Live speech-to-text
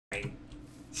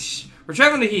we're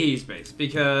traveling to Hee's base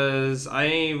because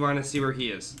I want to see where he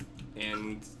is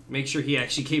and make sure he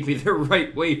actually gave me the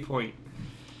right waypoint.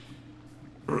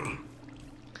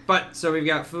 But, so we've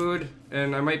got food,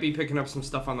 and I might be picking up some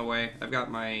stuff on the way. I've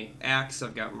got my axe,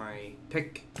 I've got my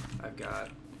pick, I've got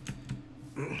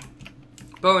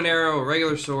bow and arrow, a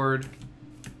regular sword.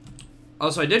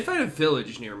 Also, I did find a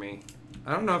village near me.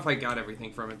 I don't know if I got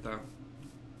everything from it, though.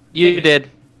 You did.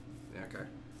 Yeah, okay.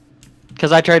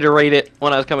 Because I tried to raid it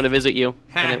when I was coming to visit you,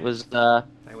 and it was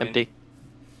empty.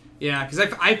 Yeah, because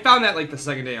I found that, like, the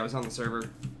second day I was on the server.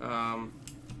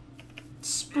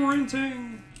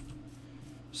 Sprinting!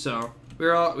 So,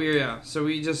 so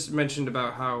we just mentioned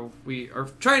about how we are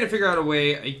trying to figure out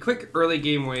a quick early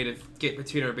game way to get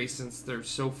between our bases since they're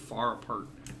so far apart.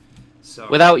 So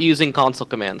without using console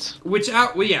commands.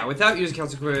 Without using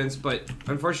console commands, but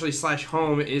unfortunately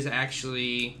 /home is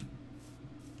actually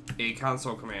a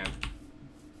console command.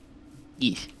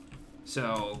 Yeesh.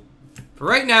 So, for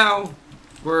right now,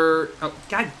 oh,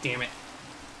 god damn it.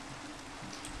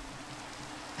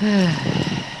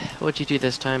 What'd you do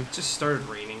this time? It just started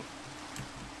raining.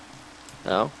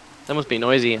 Oh, that must be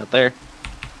noisy out there.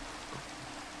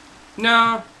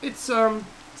 No, it's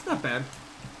not bad.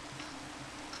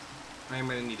 I'm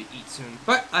gonna need to eat soon,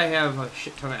 but I have a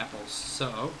shit ton of apples,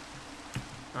 so...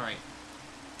 Alright.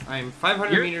 I'm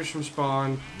 500 meters from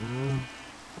spawn,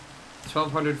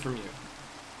 1,200 from you.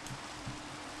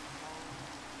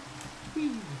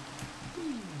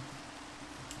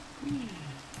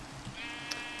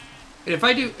 And if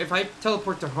I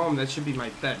teleport to home, that should be my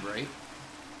bed, right?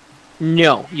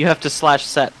 No, you have to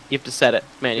 /set. You have to set it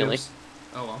manually. Oops.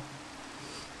 Oh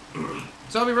well.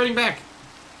 So I'll be running back.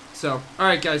 So,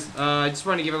 alright guys, I just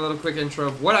want to give a little quick intro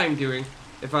of what I'm doing.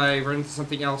 If I run into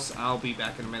something else, I'll be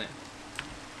back in a minute.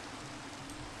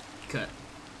 Cut.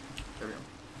 There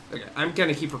we go. Okay, I'm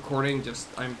gonna keep recording,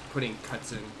 I'm putting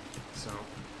cuts in, so.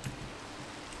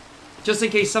 Just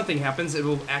in case something happens, it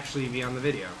will actually be on the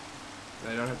video.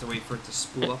 I don't have to wait for it to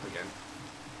spool up again.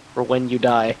 For when you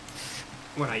die.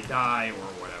 When I die, or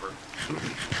whatever.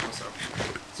 Also,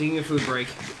 taking a food break.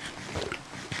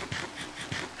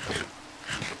 There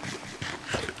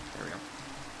we go.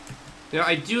 You know,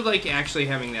 I do like actually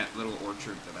having that little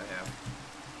orchard that I have.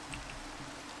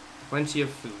 Plenty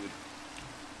of food.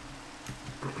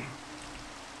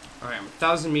 Alright, I'm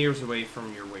 1,000 meters away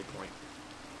from your waypoint.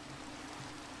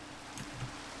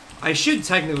 I should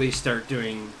technically start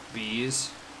doing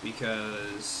bees,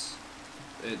 because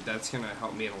that's going to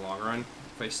help me in the long run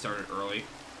if I start it early.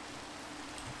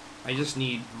 I just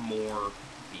need more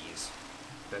bees.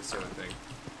 That's the other thing.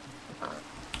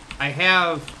 I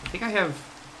think I have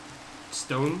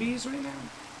stone bees right now.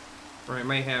 Or I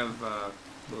might have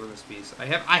wilderness bees. I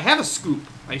have a scoop.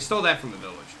 I stole that from the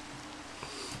village.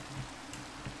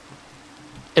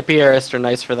 Apiarists are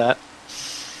nice for that.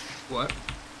 What?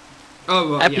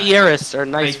 Oh, well, Apiarists are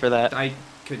nice for that. I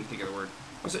couldn't think of the word.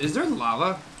 Also, is there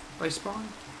lava by spawn?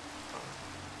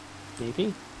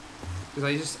 Maybe.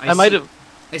 Because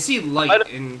I see light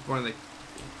in one of the.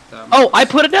 Oh, I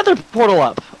put another portal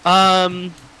up.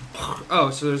 Oh,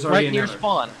 so there's already right near another.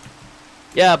 spawn.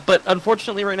 Yeah, but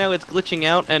unfortunately right now it's glitching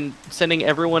out and sending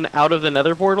everyone out of the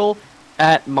nether portal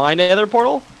at my nether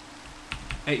portal.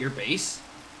 At your base?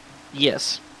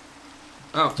 Yes.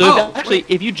 Oh, so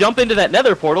if you jump into that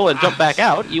nether portal and jump back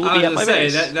out, you will be at my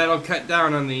base. That'll cut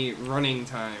down on the running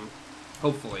time,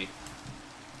 hopefully.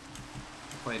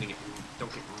 Don't get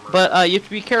murdered. But you have to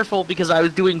be careful because I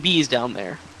was doing bees down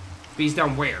there. Bees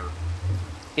down where?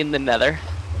 In the nether.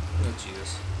 Oh,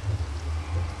 Jesus.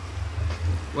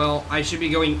 Well, I should be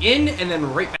going in and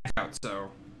then right back out,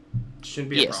 so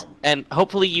shouldn't be a problem. And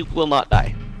hopefully you will not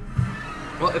die.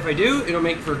 Well, if I do, it'll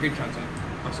make for good content.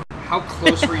 Also, how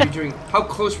close were you doing? How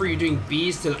close were you doing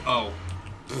bees to? Oh.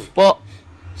 Well.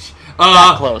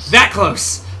 That close. That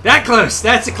close. That close.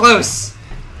 That's a close.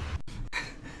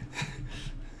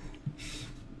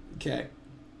 Okay.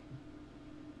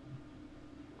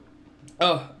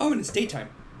 Oh, and it's daytime.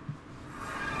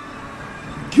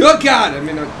 Good God, I'm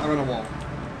on a wall.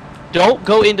 Don't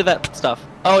go into that stuff.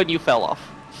 Oh, and you fell off.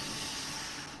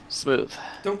 Smooth.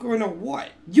 Don't go into what?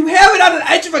 You have it on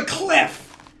the edge of a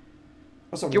cliff.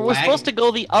 Also, you were supposed to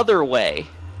go the other way.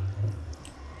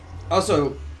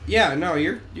 Also, yeah, no,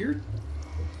 your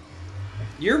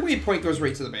waypoint goes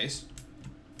right to the base.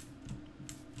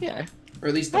 Yeah. Or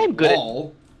at least the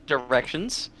wall.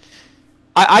 Directions.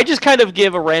 I just kind of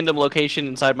give a random location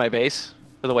inside my base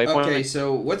for the waypoint. Okay,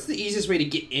 so what's the easiest way to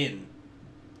get in?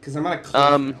 Because I'm on a cliff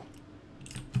now.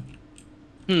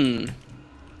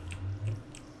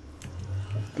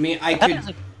 I mean, I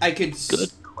could.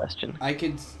 Good question. I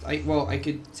could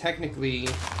technically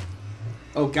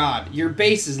Oh god, your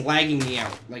base is lagging me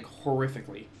out, like,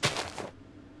 horrifically.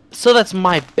 So that's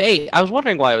my base. I was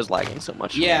wondering why I was lagging so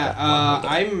much.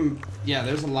 Yeah, yeah,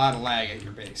 there's a lot of lag at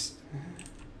your base.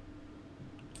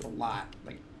 A lot.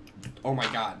 Like, oh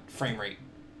my god, frame rate.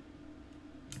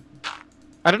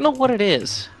 I don't know what it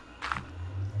is.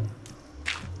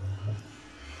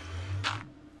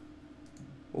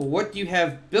 Well, what do you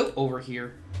have built over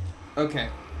here? Okay.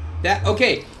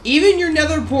 Okay, even your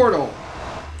nether portal,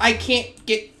 I can't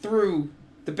get through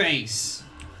the base.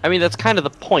 I mean, that's kind of the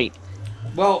point.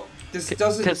 Well, this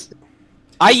doesn't... Because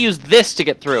I use this to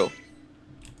get through.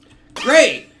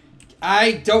 Great!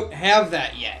 I don't have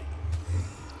that yet.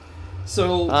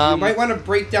 So, you might want to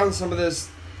break down some of this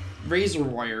razor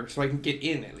wire so I can get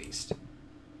in, at least.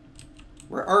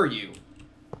 Where are you?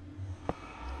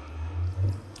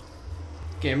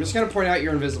 Okay, I'm just gonna point out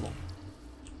you're invisible.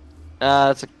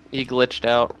 He glitched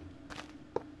out.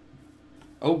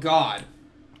 Oh god.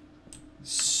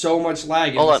 So much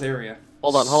lag in this area.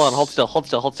 Hold on, hold still. What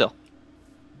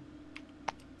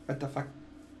the fuck?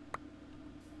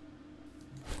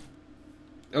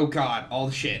 Oh god, all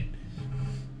the shit.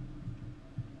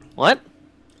 What?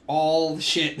 All the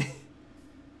shit.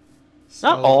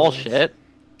 Not all shit.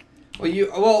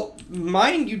 Well,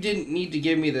 mine you didn't need to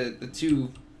give me the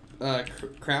two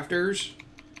crafters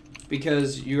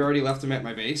because you already left them at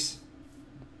my base.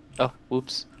 Oh,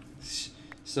 whoops.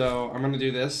 So I'm gonna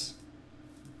do this.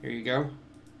 Here you go.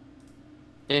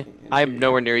 I'm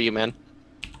nowhere near you, man.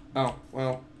 Oh,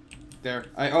 well, there.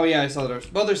 Oh yeah, I saw the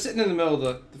doors. Well, they're sitting in the middle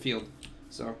of the field,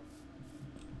 so.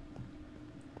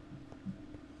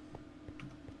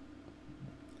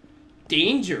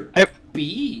 Danger.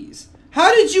 Bees.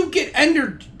 How did you get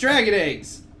Ender Dragon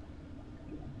eggs?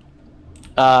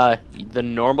 The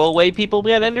normal way people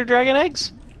get Ender Dragon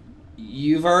eggs?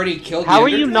 You've already killed the How are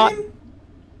Ender you Dragon? not?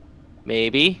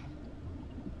 Maybe.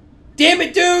 Damn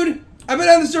it, dude! I've been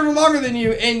on the server longer than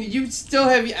you, and you still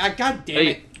have... God damn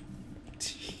it.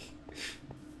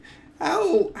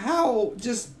 How?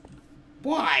 Just...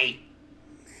 Why?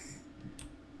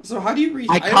 So how do you reach...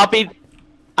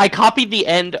 I copied the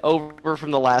end over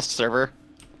from the last server.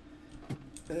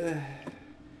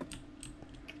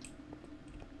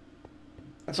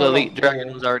 So the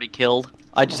dragon was already killed.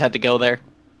 I just had to go there.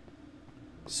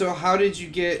 So how did you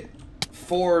get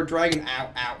 4 dragon... Ow,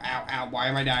 ow, ow, ow. Why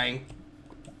am I dying?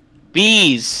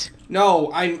 Bees!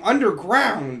 No, I'm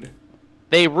underground.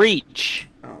 They reach.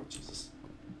 Oh, Jesus.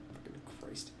 Fucking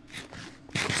Christ.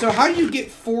 So how do you get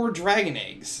 4 dragon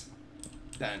eggs,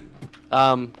 then?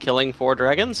 Killing 4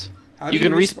 dragons? How do you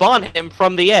can respawn him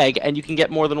from the egg, and you can get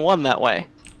more than one that way.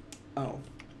 Oh.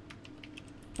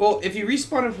 Well, if you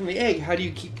respawn him from the egg, how do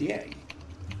you keep the egg?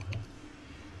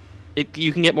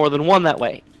 You can get more than one that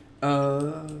way.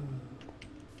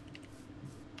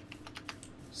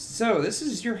 So this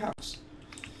is your house.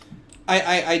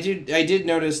 I did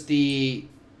notice the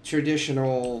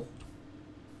traditional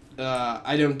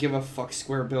I don't give a fuck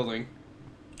square building.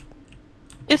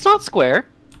 It's not square.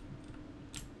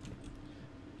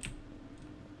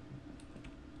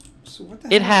 So what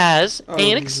the It hell? has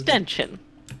an extension.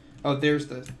 Oh, there's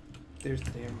the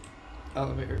damn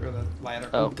elevator or the ladder.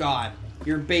 Oh. Oh god,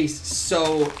 your base is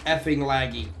so effing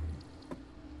laggy.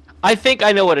 I think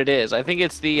I know what it is. I think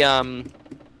it's the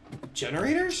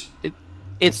generators.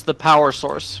 It's the power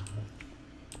source.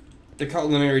 The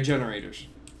culinary generators.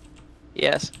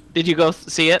 Yes. Did you go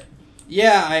see it?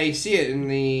 Yeah, I see it in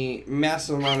the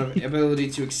massive amount of ability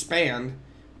to expand,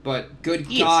 but good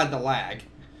god, the lag.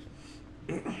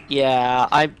 Yeah,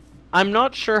 I'm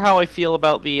not sure how I feel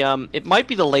about the it might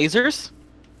be the lasers.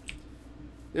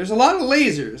 There's a lot of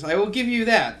lasers, I will give you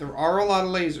that. There are a lot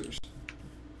of lasers.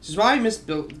 Which is why I missed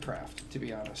Buildcraft, to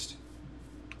be honest.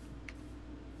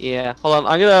 Yeah, hold on,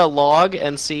 I'm gonna log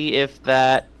and see if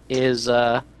that is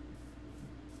why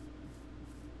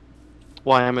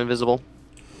I'm invisible.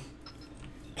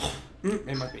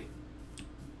 It might be.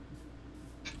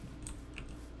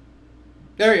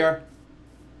 There you are.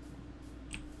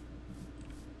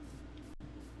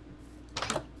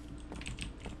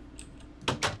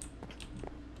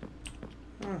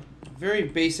 Very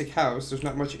basic house. There's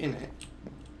not much in it.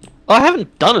 Oh, I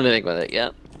haven't done anything with it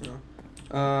yet.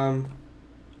 No.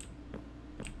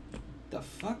 The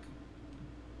fuck?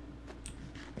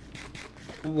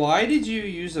 Why did you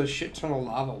use a shit ton of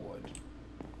lava wood?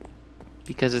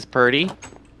 Because it's pretty.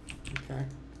 Okay.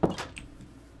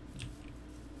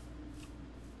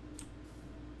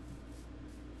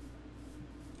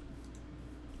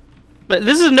 But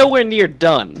this is nowhere near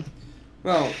done.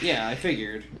 Well, yeah, I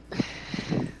figured.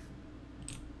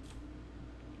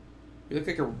 You look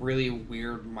like a really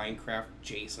weird Minecraft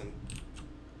Jason.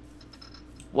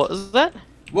 What was that?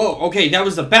 Whoa, okay, that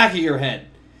was the back of your head.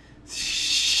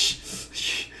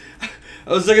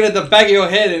 I was looking at the back of your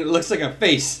head and it looks like a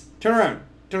face. Turn around.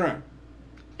 Turn around.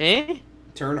 Eh?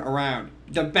 Turn around.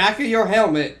 The back of your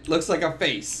helmet looks like a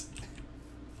face.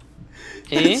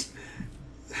 Eh?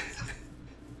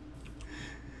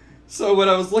 So when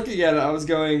I was looking at it, I was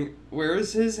going,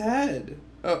 where's his head?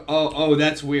 Oh,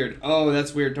 that's weird. Oh,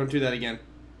 that's weird. Don't do that again.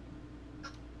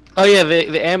 Oh yeah,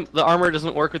 the armor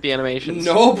doesn't work with the animations.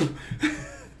 Nope.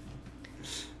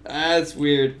 That's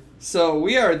weird. So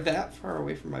we are that far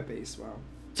away from my base. Wow.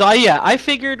 So I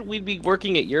figured we'd be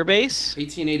working at your base.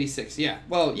 1886. Yeah.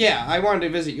 Well, yeah. I wanted to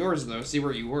visit yours though. See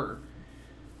where you were.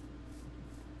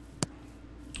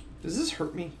 Does this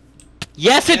hurt me?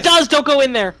 Yes, it does. Don't go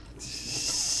in there.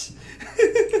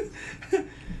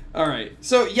 All right.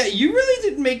 So yeah, you really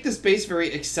did make this base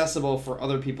very accessible for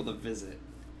other people to visit.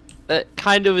 That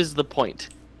kind of is the point.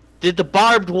 Did the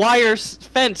barbed wire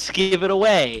fence give it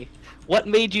away? What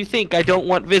made you think I don't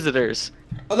want visitors?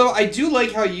 Although I do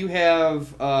like how you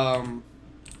have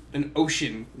an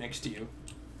ocean next to you.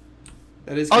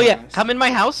 That is. Oh yeah, nice. come in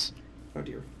my house. Oh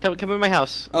dear. Come in my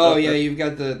house. Oh yeah, you've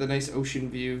got the nice ocean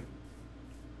view.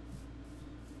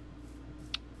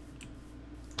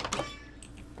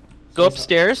 Go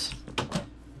upstairs.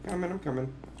 I'm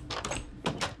coming.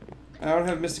 I don't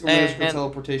have mystical magical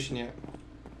teleportation yet.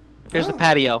 There's the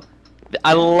patio.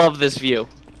 I love this view.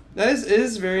 It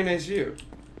is a very nice view.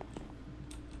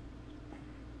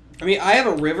 I mean, I have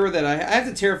a river that I have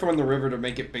to terraform the river to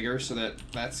make it bigger, so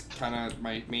that's kind of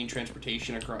my main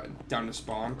transportation across down to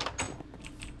spawn.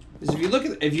 Because if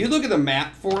you look at the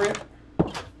map for it,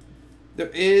 there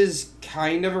is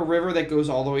kind of a river that goes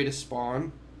all the way to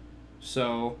spawn,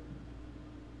 so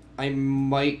I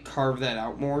might carve that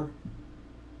out more.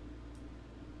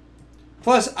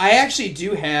 Plus, I actually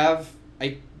do have,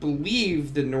 I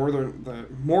believe the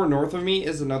more north of me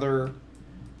is another,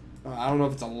 I don't know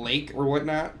if it's a lake or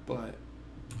whatnot, but,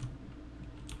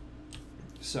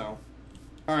 so,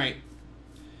 alright.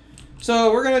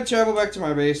 So, we're going to travel back to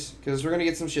my base, because we're going to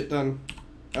get some shit done.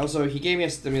 Also, he gave me a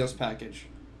stimulus package.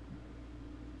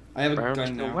 I have a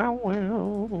gun now. I have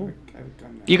a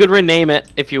gun now. You could rename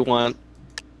it if you want.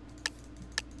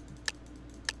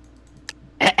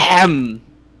 Ahem.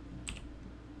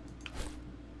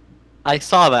 I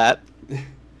saw that.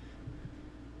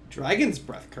 Dragon's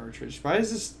Breath cartridge. Why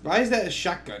is that a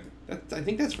shotgun? I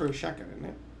think that's for a shotgun,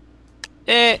 isn't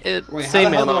it? Wait,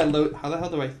 same how the hell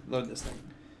do I load this thing?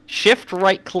 Shift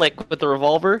right click with the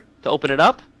revolver to open it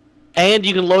up, and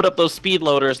you can load up those speed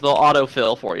loaders. They'll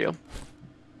autofill for you.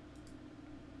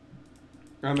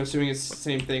 I'm assuming it's the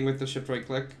same thing with the shift right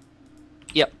click.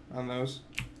 Yep. On those.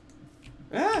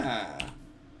 Ah.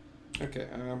 Okay.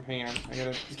 Hang on. I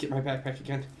gotta get my backpack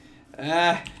again.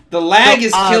 The lag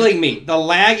is killing me. The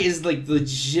lag is like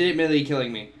legitimately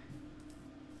killing me.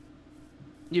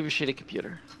 You have a shitty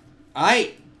computer.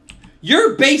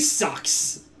 Your base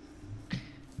sucks.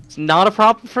 It's not a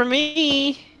problem for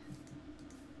me.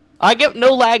 I get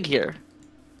no lag here.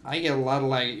 I get a lot of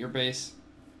lag at your base.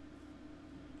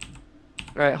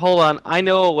 Alright, hold on. I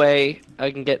know a way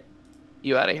I can get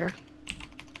you out of here.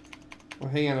 Well,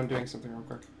 hang on. I'm doing something real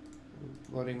quick.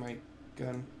 I'm loading my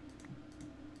gun.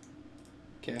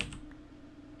 Okay.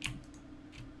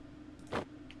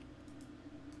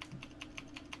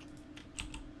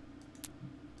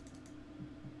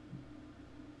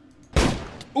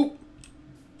 Oh.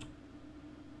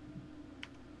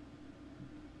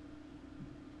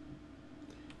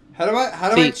 How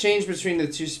do I change between the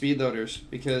two speed loaders?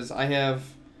 Because I have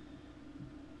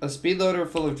a speed loader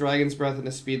full of Dragon's Breath and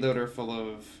a speed loader full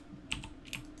of.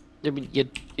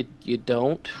 You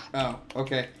don't. Oh,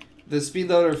 okay. The speed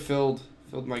loader filled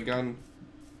my gun.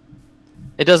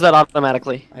 It does that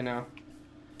automatically. I know.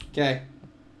 Okay,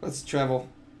 let's travel.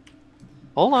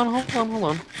 Hold on. I kind of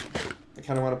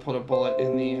want to put a bullet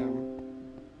in the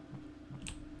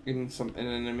in an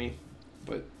enemy,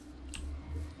 but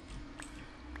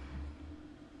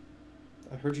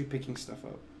I heard you picking stuff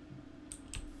up.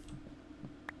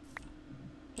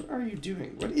 What are you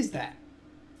doing? What is that?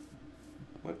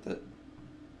 What the?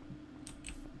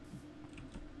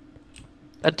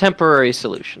 A temporary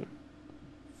solution.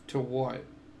 To what?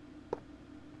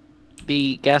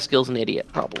 The Gaskill's an idiot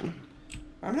problem.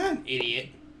 I'm not an idiot.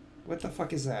 What the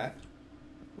fuck is that?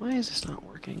 Why is this not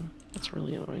working? That's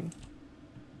really annoying.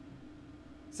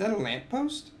 Is that a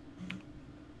lamppost?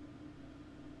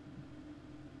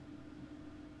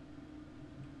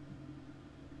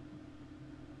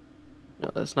 No,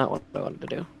 that's not what I wanted to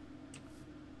do.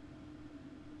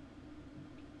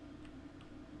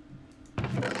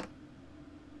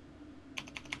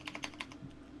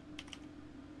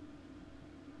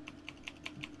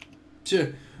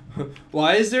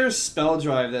 Why is there a spell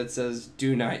drive that says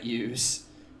 "Do not use"?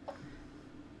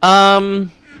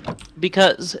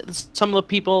 Because some of the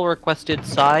people requested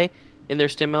psi in their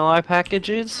stimuli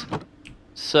packages,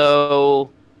 so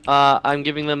I'm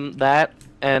giving them that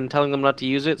and telling them not to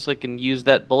use it, so they can use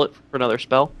that bullet for another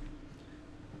spell.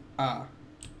 Ah.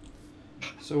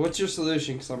 So what's your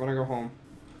solution? Because I'm gonna go home.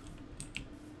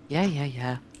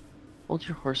 Yeah. Hold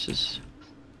your horses.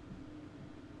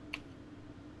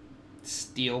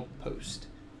 Steel post.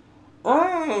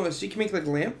 Oh, so you can make like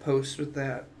lamp posts with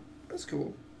that. That's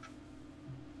cool.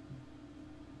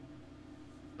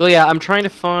 Well, yeah, I'm trying to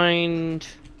find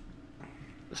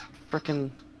this frickin'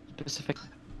 specific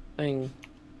thing.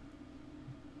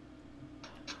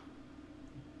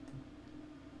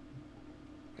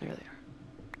 There they are.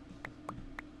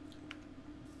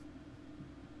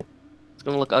 It's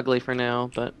gonna look ugly for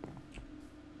now, but...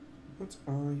 What's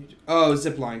on you do? Oh,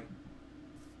 zip line.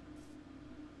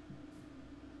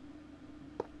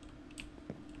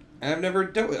 I've never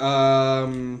dealt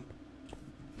with...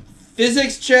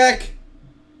 Physics check!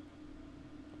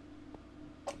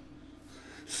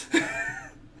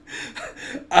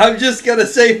 I'm just gonna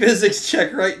say physics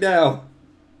check right now.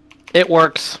 It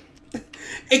works.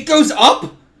 It goes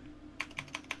up?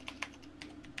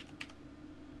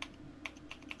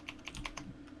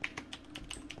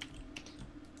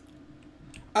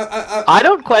 I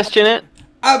don't question it.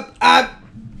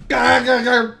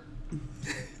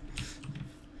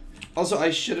 Also,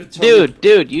 I should have told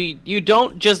Dude, you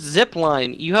don't just zip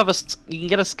line. You have you can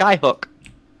get a sky hook.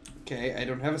 Okay, I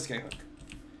don't have a skyhook.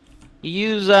 You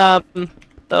use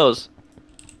those.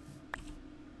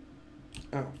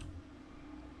 Oh.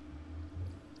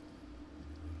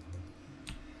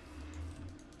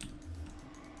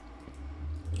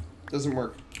 Doesn't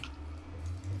work.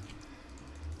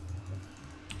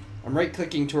 I'm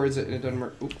right-clicking towards it and it doesn't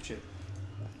work. Oh, shit.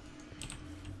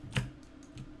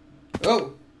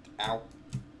 Oh! Ow.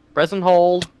 Press and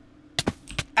hold.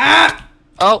 Ah!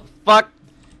 Oh, fuck.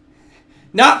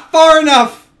 Not far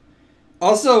enough!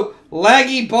 Also,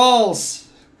 laggy balls.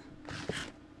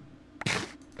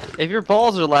 If your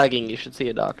balls are lagging, you should see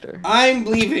a doctor. I'm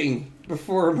leaving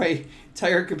before my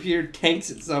entire computer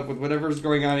tanks itself with whatever's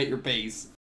going on at your base.